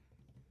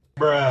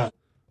 Bruh.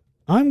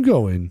 I'm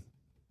going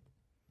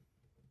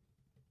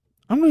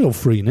to go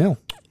 3-0.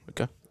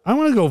 Okay. I'm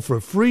going to go for a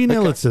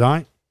 3-0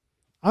 tonight.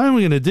 I think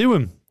we're going to do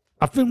him.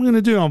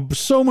 I'm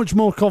so much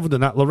more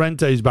confident that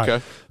Llorente's back.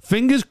 Okay.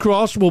 Fingers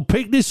crossed, we'll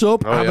pick this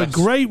up. Have a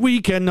great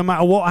weekend no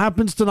matter what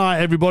happens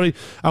tonight, everybody.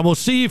 And we'll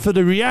see you for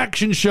the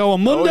reaction show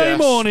on Monday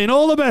morning.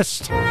 All the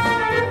best.